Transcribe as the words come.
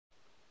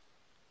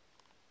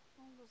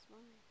those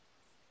vines.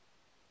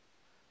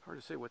 Hard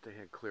to say what they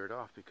had cleared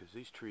off because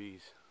these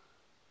trees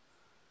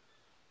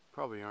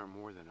probably aren't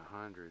more than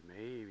 100,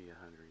 maybe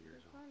 100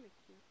 years old.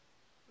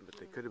 But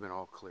they could have been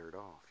all cleared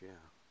off, yeah.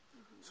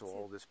 So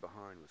all this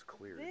behind was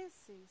cleared. This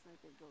seems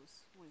like it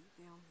goes way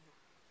down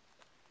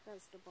there.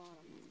 That's the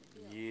bottom.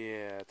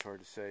 Yeah, it's hard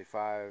to say.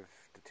 5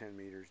 to 10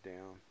 meters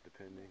down,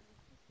 depending.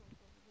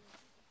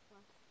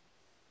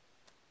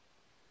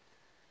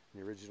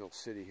 The original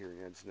city here in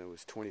Edsna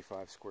was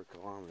 25 square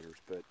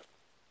kilometers, but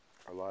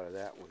a lot of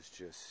that was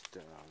just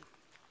the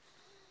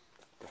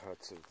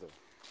huts of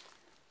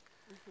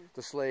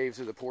the slaves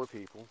of the poor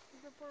people.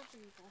 The poor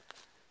people.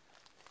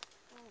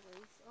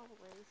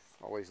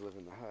 Always live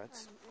in the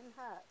huts. In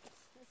huts.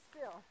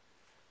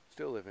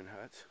 Still live in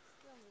huts.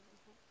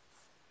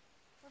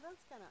 Well,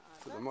 that's kind of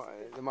odd. So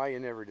the Maya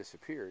never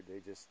disappeared. They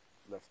just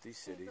left these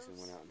cities and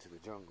went out into the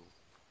jungle.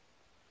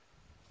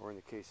 Or in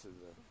the case of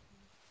the...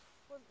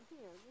 Well,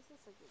 here, this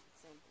is a good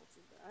example.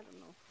 I don't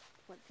know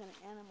what kind of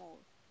animal,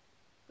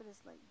 but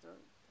it's like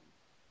dirt.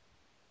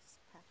 Just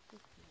packed in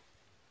here.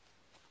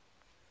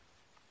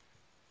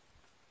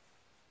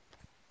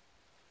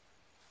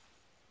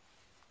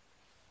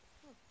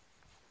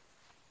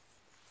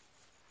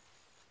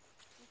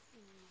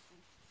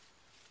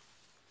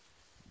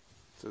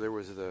 So there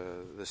was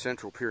the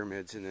central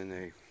pyramids, and then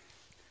they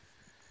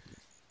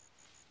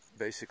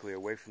basically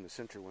away from the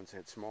center ones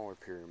had smaller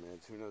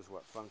pyramids. Who knows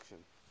what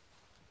function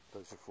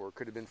those are for? It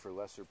could have been for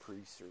lesser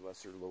priests or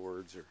lesser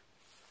lords, or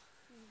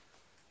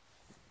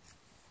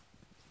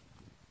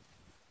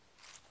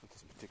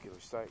this particular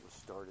site was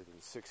started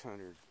in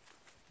 600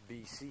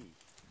 BC.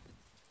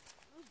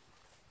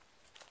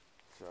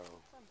 So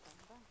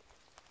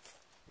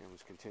it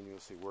was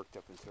continuously worked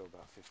up until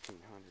about 1500.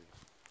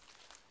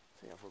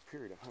 So yeah, for a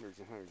period of hundreds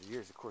and hundreds of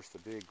years. Of course, the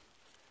big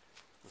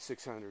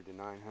 600 to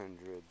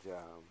 900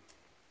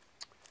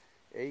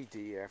 AD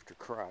after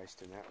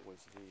Christ, and that was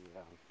the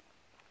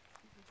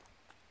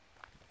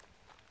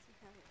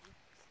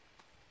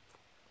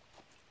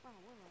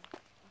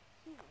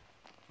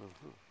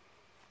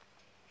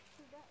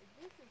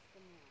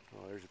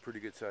Oh, there's a pretty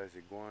good sized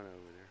iguana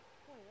over there.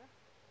 Where?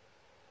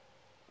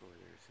 Over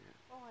there, see it?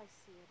 Oh, I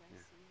see it. I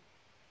see it.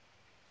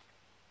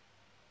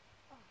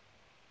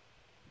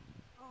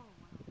 Oh,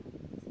 wow.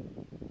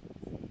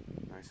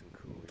 Nice and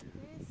cool, yeah.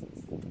 This is...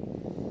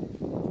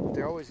 But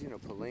they're always,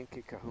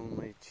 Palenque,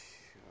 Cajonlich.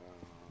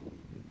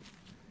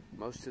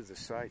 Most of the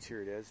sites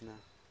here at Edsna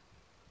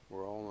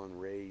were all on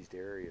raised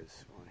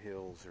areas, on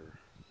hills or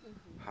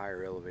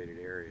higher elevated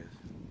areas.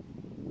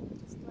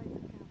 Just like the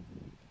camp.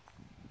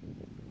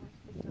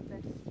 Where's the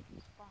best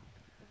spot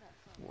for that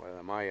from? Well,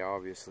 the Maya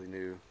obviously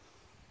knew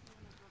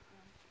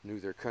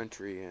their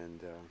country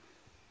and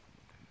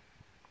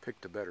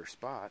picked the better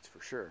spots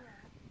for sure.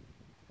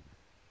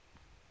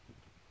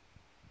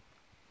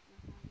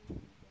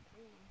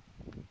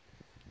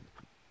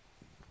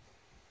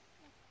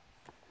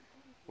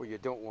 Well, you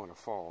don't want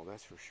to fall,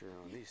 that's for sure,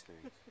 on these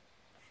things.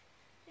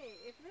 Hey,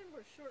 if they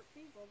were short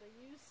people, they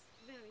use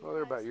very Well,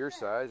 they're about your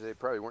steps. size. They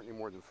probably weren't any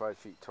more than 5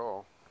 feet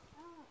tall.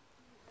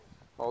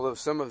 Although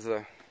some of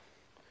the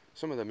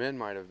men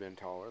might have been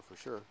taller, for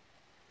sure.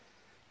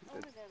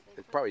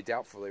 It's probably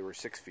doubtful they were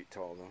 6 feet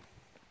tall, though.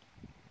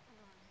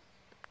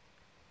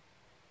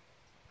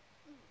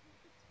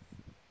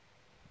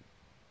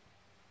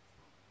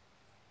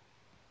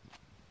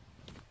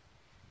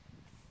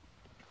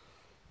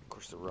 Of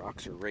course, the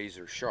rocks are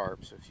razor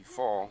sharp, so if you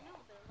fall,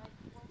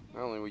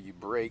 not only will you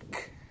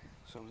break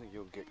something,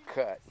 you'll get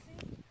cut.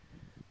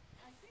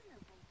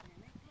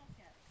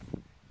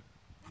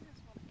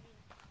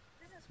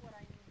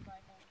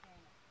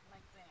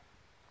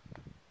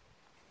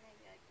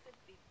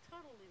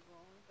 Totally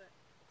wrong, but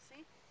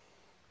see,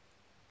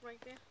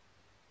 right there,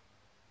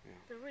 Yeah.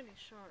 They're really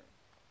sharp.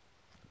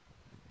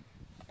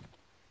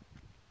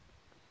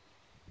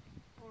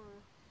 Or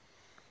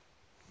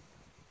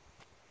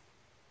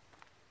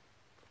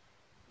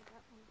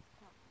that one's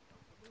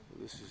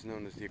probably. This is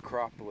known as the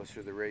Acropolis,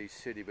 or the raised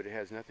city, but it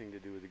has nothing to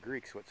do with the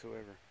Greeks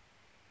whatsoever.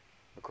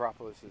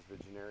 Acropolis is the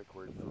generic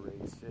word for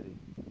raised city.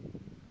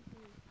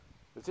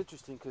 It's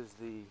interesting because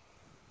the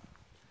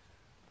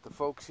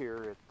folks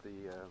here at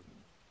the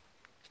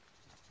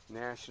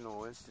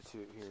National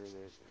Institute here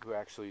who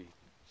actually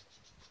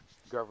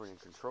govern and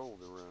control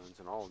the ruins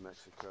in all of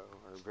Mexico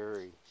are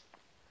very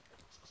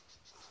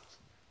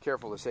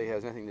careful to say it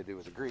has nothing to do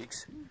with the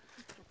Greeks.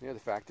 The other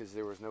fact is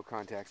there was no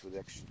contacts with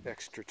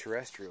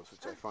extraterrestrials,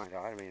 which I find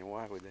odd. I mean,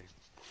 why would they?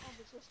 Oh,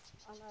 because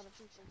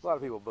a lot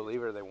of people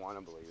believe it, or they want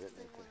to believe it.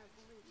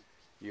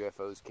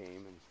 UFOs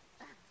came and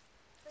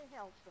they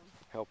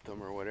helped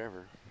them or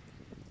whatever.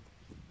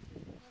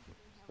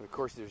 But of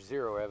course, there's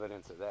zero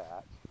evidence of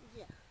that.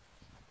 Yeah.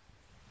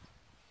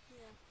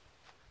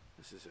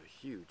 This is a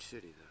huge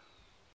city, though.